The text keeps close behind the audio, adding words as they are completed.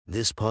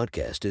This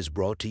podcast is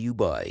brought to you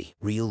by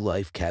Real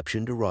Life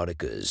Captioned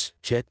Eroticas.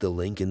 Check the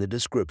link in the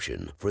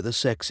description for the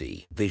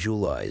sexy,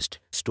 visualized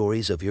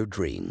stories of your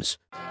dreams.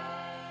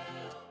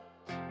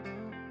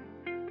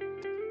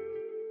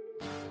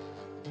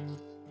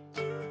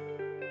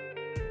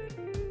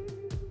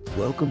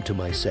 Welcome to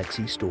my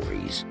sexy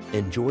stories.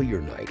 Enjoy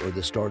your night or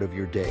the start of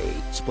your day,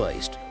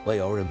 spiced by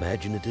our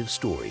imaginative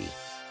story.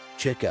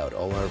 Check out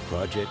all our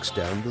projects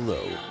down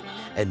below,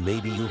 and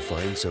maybe you'll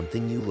find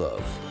something you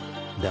love.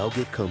 Now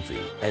get comfy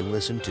and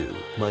listen to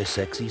my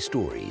sexy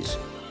stories.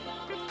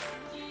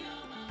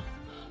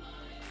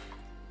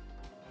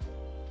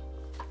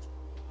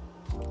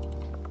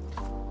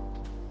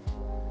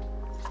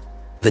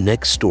 The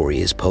next story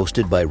is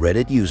posted by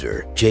Reddit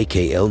user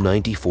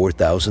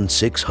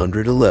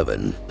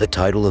JKL94611. The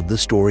title of the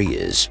story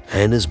is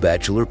Hannah's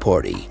Bachelor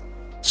Party.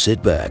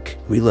 Sit back,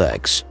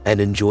 relax,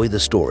 and enjoy the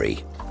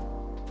story.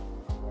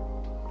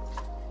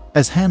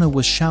 As Hannah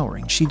was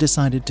showering, she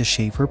decided to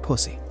shave her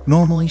pussy.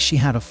 Normally, she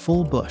had a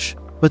full bush,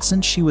 but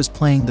since she was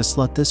playing the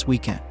slut this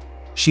weekend,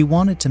 she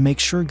wanted to make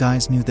sure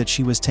guys knew that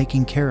she was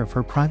taking care of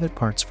her private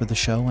parts for the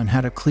show and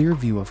had a clear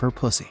view of her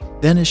pussy.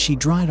 Then as she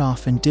dried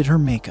off and did her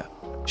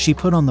makeup, she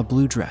put on the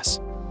blue dress.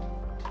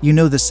 You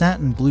know, the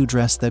satin blue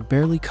dress that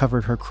barely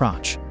covered her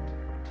crotch,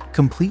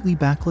 completely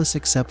backless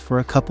except for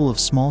a couple of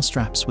small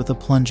straps with a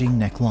plunging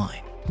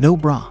neckline. No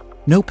bra,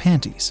 no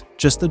panties,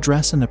 just the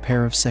dress and a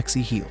pair of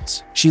sexy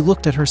heels. She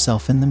looked at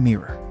herself in the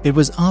mirror. It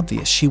was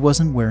obvious she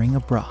wasn't wearing a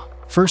bra.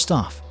 First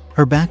off,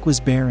 her back was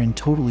bare and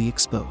totally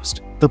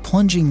exposed. The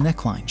plunging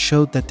neckline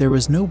showed that there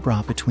was no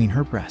bra between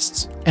her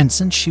breasts. And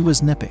since she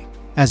was nipping,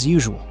 as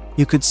usual,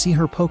 you could see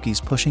her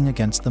pokies pushing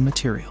against the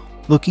material.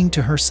 Looking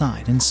to her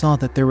side and saw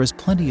that there was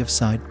plenty of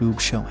side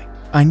boob showing.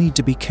 I need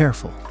to be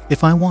careful.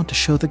 If I want to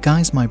show the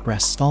guys my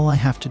breasts, all I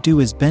have to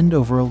do is bend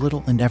over a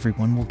little and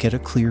everyone will get a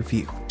clear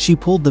view. She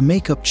pulled the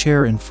makeup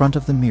chair in front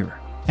of the mirror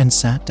and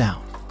sat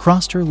down,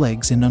 crossed her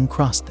legs and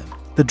uncrossed them.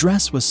 The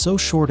dress was so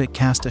short it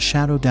cast a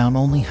shadow down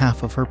only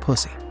half of her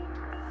pussy.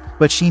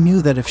 But she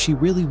knew that if she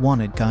really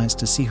wanted guys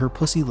to see her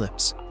pussy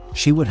lips,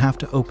 she would have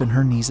to open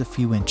her knees a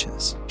few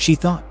inches. She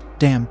thought,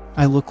 damn,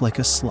 I look like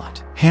a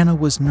slut. Hannah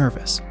was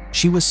nervous.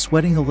 She was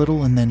sweating a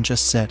little and then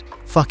just said,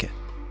 fuck it,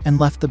 and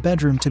left the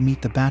bedroom to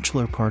meet the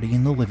bachelor party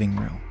in the living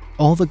room.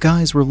 All the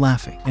guys were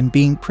laughing and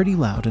being pretty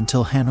loud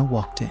until Hannah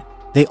walked in.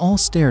 They all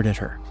stared at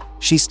her.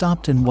 She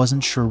stopped and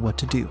wasn't sure what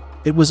to do.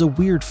 It was a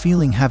weird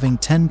feeling having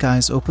 10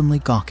 guys openly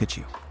gawk at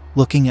you,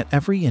 looking at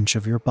every inch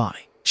of your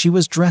body. She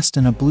was dressed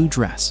in a blue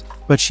dress,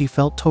 but she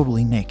felt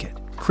totally naked.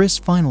 Chris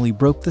finally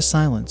broke the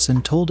silence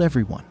and told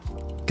everyone,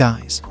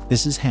 guys,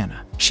 this is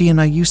Hannah. She and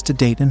I used to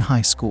date in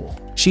high school.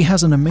 She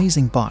has an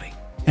amazing body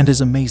and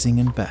is amazing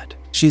in bed.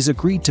 She's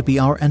agreed to be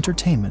our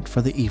entertainment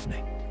for the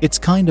evening. It's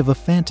kind of a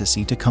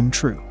fantasy to come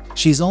true.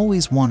 She's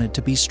always wanted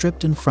to be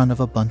stripped in front of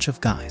a bunch of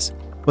guys,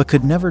 but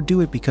could never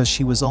do it because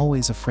she was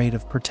always afraid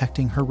of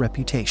protecting her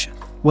reputation.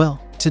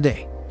 Well,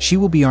 today, she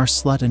will be our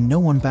slut and no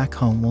one back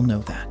home will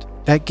know that.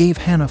 That gave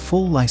Hannah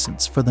full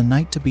license for the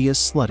night to be as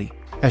slutty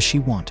as she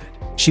wanted.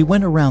 She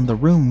went around the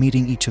room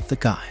meeting each of the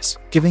guys,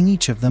 giving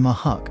each of them a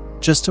hug,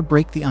 just to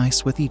break the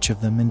ice with each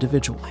of them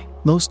individually.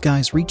 Most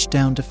guys reached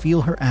down to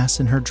feel her ass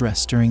in her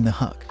dress during the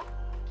hug.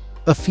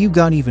 A few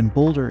got even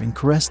bolder and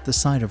caressed the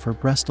side of her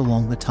breast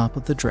along the top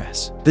of the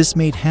dress. This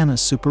made Hannah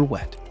super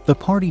wet. The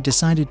party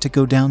decided to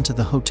go down to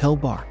the hotel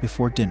bar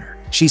before dinner.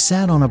 She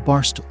sat on a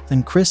bar stool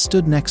and Chris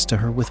stood next to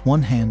her with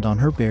one hand on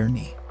her bare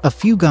knee. A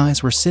few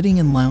guys were sitting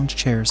in lounge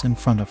chairs in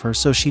front of her,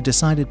 so she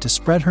decided to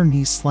spread her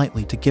knees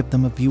slightly to give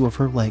them a view of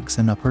her legs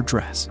and up her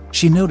dress.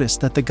 She noticed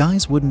that the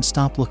guys wouldn't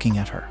stop looking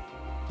at her,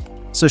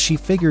 so she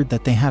figured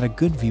that they had a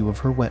good view of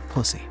her wet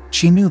pussy.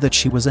 She knew that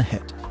she was a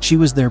hit. She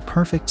was their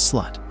perfect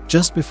slut.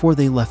 Just before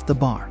they left the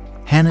bar,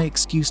 Hannah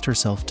excused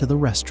herself to the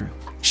restroom.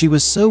 She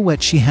was so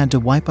wet she had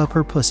to wipe up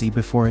her pussy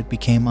before it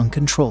became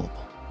uncontrollable.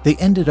 They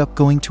ended up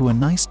going to a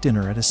nice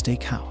dinner at a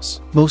steakhouse.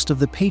 Most of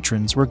the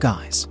patrons were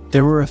guys.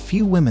 There were a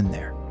few women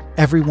there.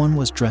 Everyone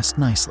was dressed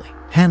nicely.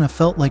 Hannah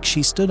felt like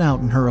she stood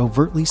out in her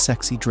overtly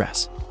sexy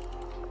dress,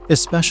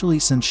 especially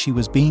since she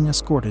was being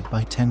escorted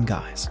by 10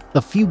 guys.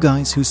 A few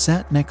guys who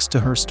sat next to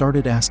her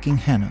started asking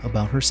Hannah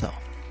about herself.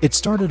 It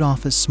started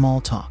off as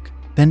small talk,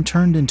 then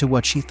turned into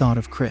what she thought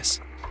of Chris,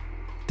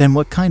 then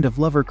what kind of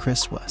lover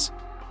Chris was,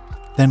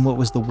 then what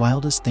was the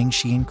wildest thing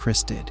she and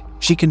Chris did.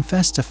 She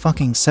confessed to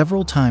fucking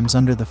several times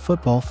under the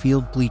football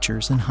field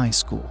bleachers in high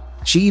school.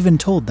 She even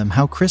told them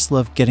how Chris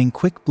loved getting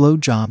quick blow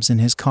jobs in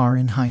his car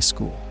in high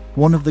school.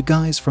 One of the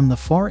guys from the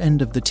far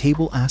end of the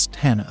table asked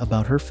Hannah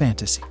about her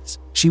fantasies.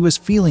 She was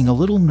feeling a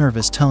little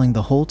nervous telling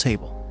the whole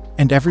table,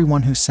 and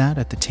everyone who sat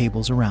at the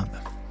tables around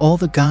them. All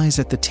the guys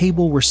at the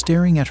table were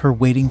staring at her,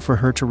 waiting for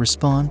her to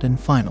respond, and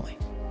finally,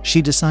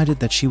 she decided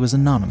that she was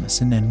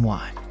anonymous in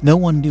NY. No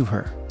one knew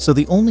her, so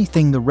the only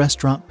thing the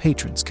restaurant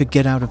patrons could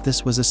get out of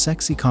this was a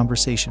sexy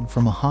conversation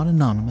from a hot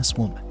anonymous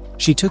woman.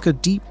 She took a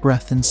deep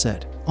breath and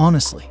said,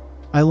 honestly,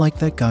 I like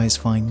that guys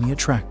find me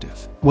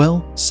attractive.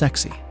 Well,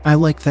 sexy. I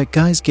like that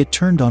guys get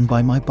turned on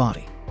by my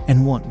body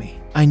and want me.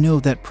 I know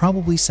that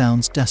probably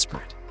sounds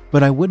desperate,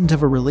 but I wouldn't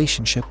have a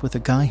relationship with a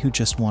guy who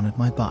just wanted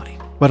my body.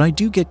 But I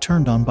do get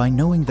turned on by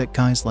knowing that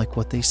guys like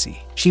what they see."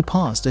 She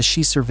paused as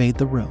she surveyed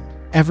the room.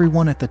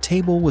 Everyone at the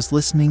table was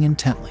listening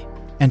intently,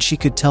 and she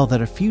could tell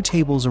that a few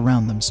tables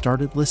around them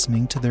started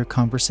listening to their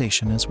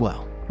conversation as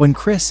well. "When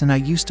Chris and I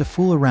used to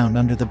fool around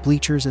under the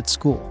bleachers at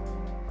school,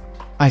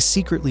 I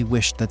secretly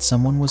wished that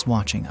someone was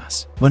watching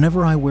us.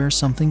 Whenever I wear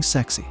something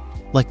sexy,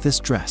 like this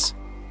dress,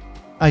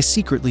 I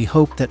secretly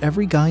hope that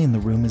every guy in the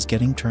room is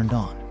getting turned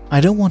on. I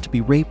don't want to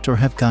be raped or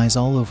have guys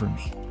all over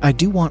me. I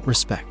do want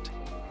respect.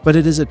 But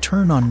it is a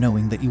turn on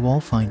knowing that you all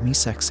find me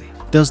sexy.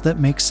 Does that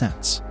make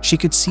sense?" She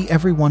could see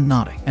everyone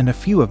nodding and a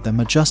few of them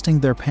adjusting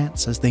their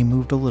pants as they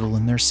moved a little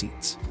in their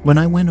seats. "When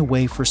I went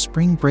away for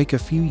spring break a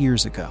few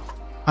years ago,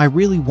 I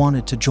really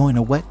wanted to join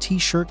a wet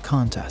t-shirt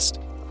contest.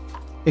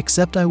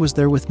 Except I was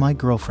there with my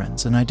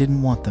girlfriends and I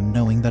didn't want them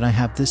knowing that I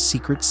have this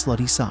secret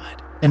slutty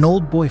side. An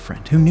old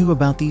boyfriend who knew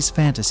about these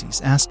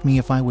fantasies asked me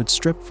if I would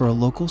strip for a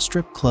local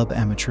strip club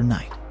amateur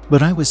night.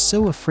 But I was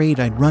so afraid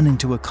I'd run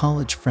into a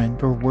college friend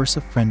or worse,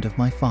 a friend of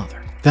my father.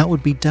 That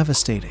would be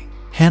devastating."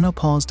 Hannah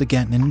paused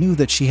again and knew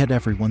that she had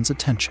everyone's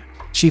attention.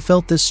 She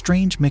felt this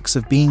strange mix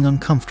of being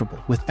uncomfortable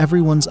with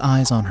everyone's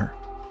eyes on her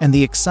and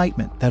the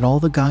excitement that all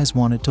the guys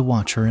wanted to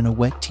watch her in a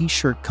wet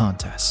t-shirt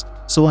contest.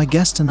 "So I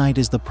guess tonight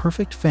is the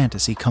perfect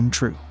fantasy come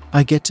true.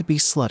 I get to be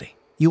slutty.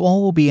 You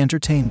all will be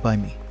entertained by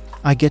me.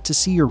 I get to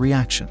see your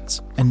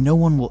reactions, and no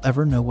one will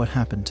ever know what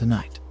happened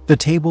tonight." The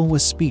table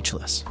was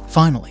speechless.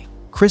 Finally,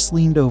 Chris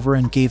leaned over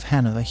and gave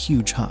Hannah a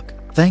huge hug.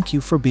 "Thank you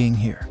for being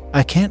here.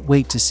 I can't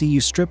wait to see you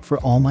strip for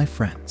all my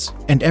friends.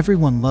 And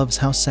everyone loves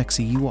how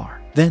sexy you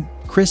are." Then,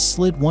 Chris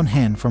slid one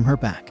hand from her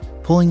back,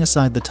 pulling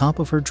aside the top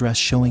of her dress,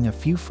 showing a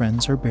few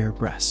friends her bare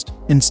breast.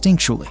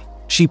 Instinctually,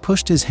 she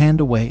pushed his hand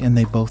away and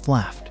they both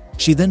laughed.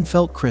 She then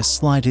felt Chris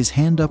slide his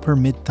hand up her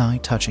mid-thigh,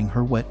 touching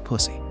her wet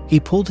pussy. He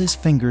pulled his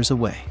fingers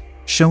away,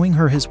 showing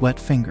her his wet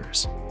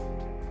fingers.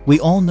 "We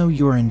all know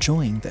you're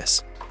enjoying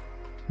this.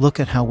 Look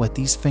at how wet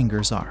these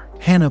fingers are."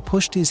 Hannah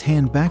pushed his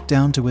hand back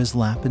down to his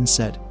lap and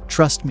said,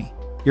 "Trust me,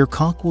 your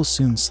cock will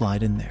soon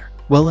slide in there."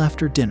 Well,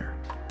 after dinner,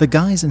 the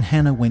guys and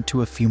Hannah went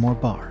to a few more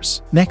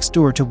bars. Next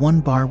door to one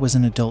bar was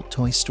an adult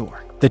toy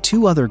store. The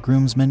two other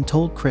groomsmen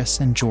told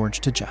Chris and George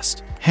to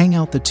just hang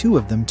out. The two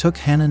of them took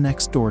Hannah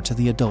next door to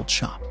the adult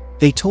shop.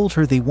 They told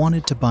her they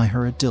wanted to buy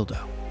her a dildo.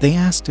 They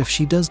asked if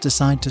she does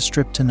decide to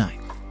strip tonight,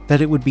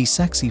 that it would be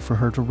sexy for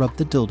her to rub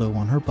the dildo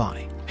on her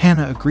body.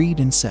 Hannah agreed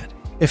and said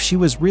if she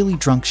was really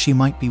drunk she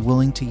might be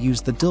willing to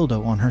use the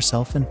dildo on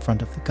herself in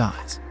front of the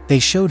guys. They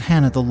showed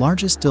Hannah the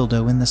largest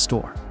dildo in the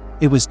store.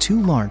 It was too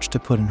large to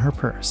put in her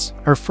purse.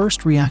 Her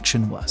first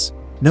reaction was,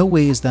 "No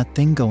way is that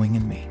thing going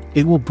in me.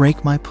 It will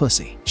break my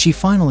pussy." She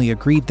finally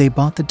agreed. They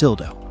bought the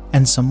dildo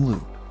and some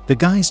lube. The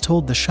guys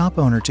told the shop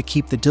owner to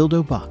keep the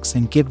dildo box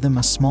and give them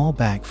a small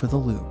bag for the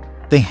lube.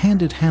 They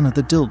handed Hannah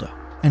the dildo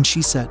and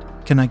she said,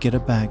 "Can I get a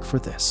bag for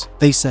this?"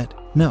 They said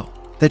no,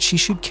 that she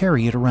should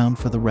carry it around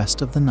for the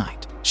rest of the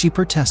night. She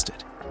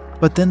protested,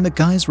 but then the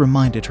guys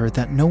reminded her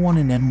that no one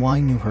in NY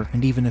knew her,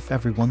 and even if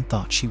everyone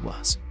thought she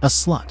was a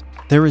slut,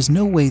 there is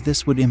no way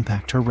this would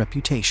impact her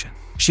reputation.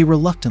 She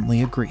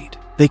reluctantly agreed.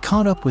 They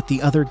caught up with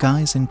the other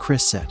guys and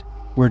Chris said,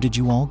 "Where did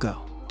you all go?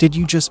 Did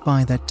you just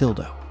buy that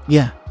dildo?"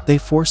 "Yeah, they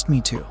forced me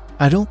to.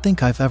 I don't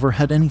think I've ever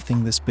had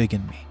anything this big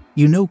in me.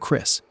 You know,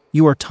 Chris,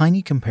 you are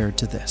tiny compared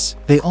to this."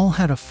 They all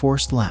had a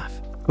forced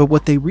laugh, but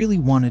what they really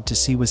wanted to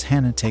see was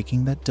Hannah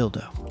taking that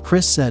dildo.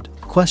 Chris said,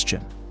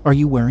 "Question. Are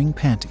you wearing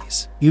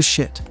panties?" "You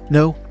shit.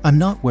 No, I'm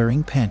not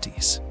wearing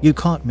panties. You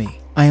caught me.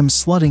 I am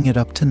slutting it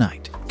up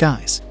tonight.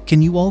 Guys,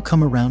 can you all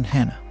come around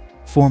Hannah?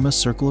 Form a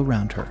circle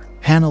around her."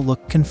 Hannah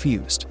looked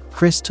confused.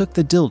 Chris took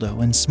the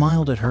dildo and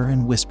smiled at her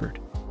and whispered,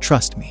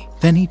 "Trust me."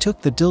 Then he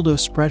took the dildo,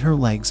 spread her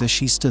legs as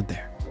she stood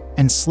there,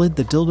 and slid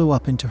the dildo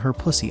up into her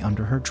pussy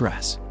under her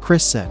dress.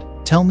 Chris said,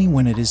 "Tell me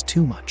when it is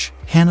too much."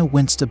 Hannah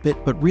winced a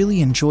bit but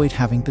really enjoyed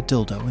having the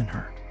dildo in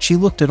her. She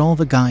looked at all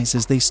the guys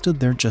as they stood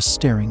there just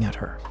staring at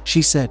her.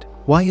 She said,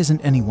 "Why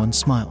isn't anyone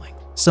smiling?"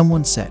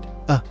 Someone said,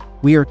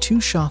 we are too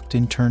shocked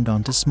and turned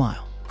on to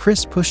smile."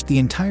 Chris pushed the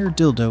entire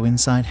dildo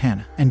inside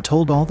Hannah and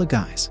told all the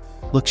guys,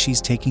 "Look,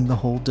 she's taking the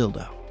whole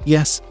dildo."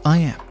 "Yes, I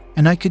am.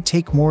 And I could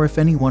take more if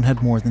anyone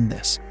had more than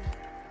this.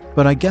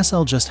 But I guess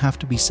I'll just have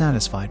to be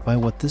satisfied by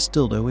what this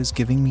dildo is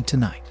giving me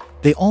tonight."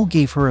 They all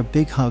gave her a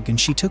big hug and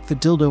she took the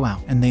dildo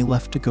out and they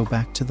left to go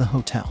back to the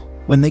hotel.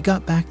 When they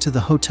got back to the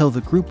hotel,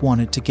 the group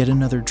wanted to get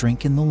another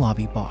drink in the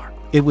lobby bar.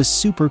 It was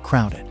super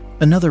crowded.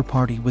 Another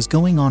party was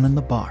going on in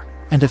the bar,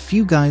 and a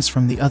few guys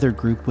from the other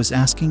group was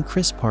asking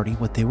Chris Party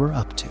what they were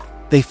up to.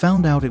 They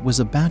found out it was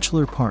a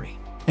bachelor party,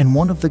 and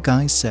one of the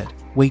guys said,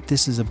 "Wait,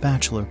 this is a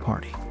bachelor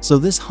party, so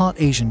this hot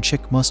Asian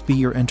chick must be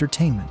your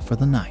entertainment for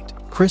the night."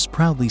 Chris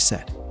proudly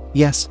said,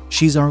 "Yes,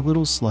 she's our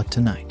little slut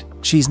tonight.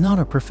 She's not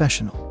a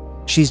professional.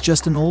 She's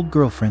just an old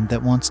girlfriend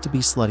that wants to be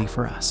slutty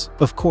for us."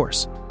 Of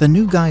course, the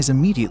new guys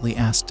immediately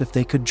asked if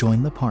they could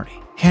join the party.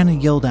 Hannah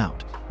yelled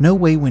out, "No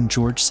way," when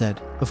George said,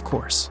 "Of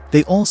course."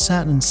 They all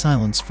sat in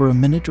silence for a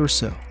minute or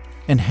so,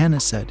 and Hannah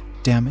said,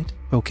 "Damn it,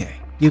 okay."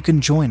 you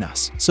can join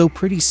us. So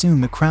pretty soon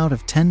the crowd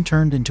of 10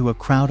 turned into a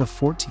crowd of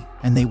 14,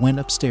 and they went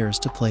upstairs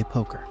to play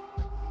poker.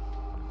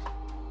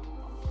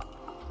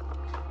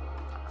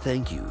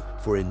 Thank you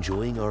for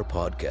enjoying our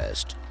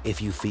podcast.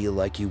 If you feel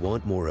like you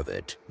want more of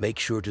it, make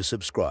sure to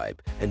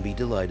subscribe and be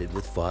delighted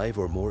with 5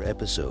 or more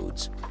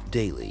episodes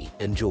daily.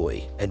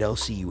 Enjoy, and I'll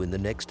see you in the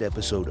next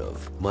episode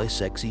of My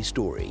Sexy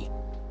Story.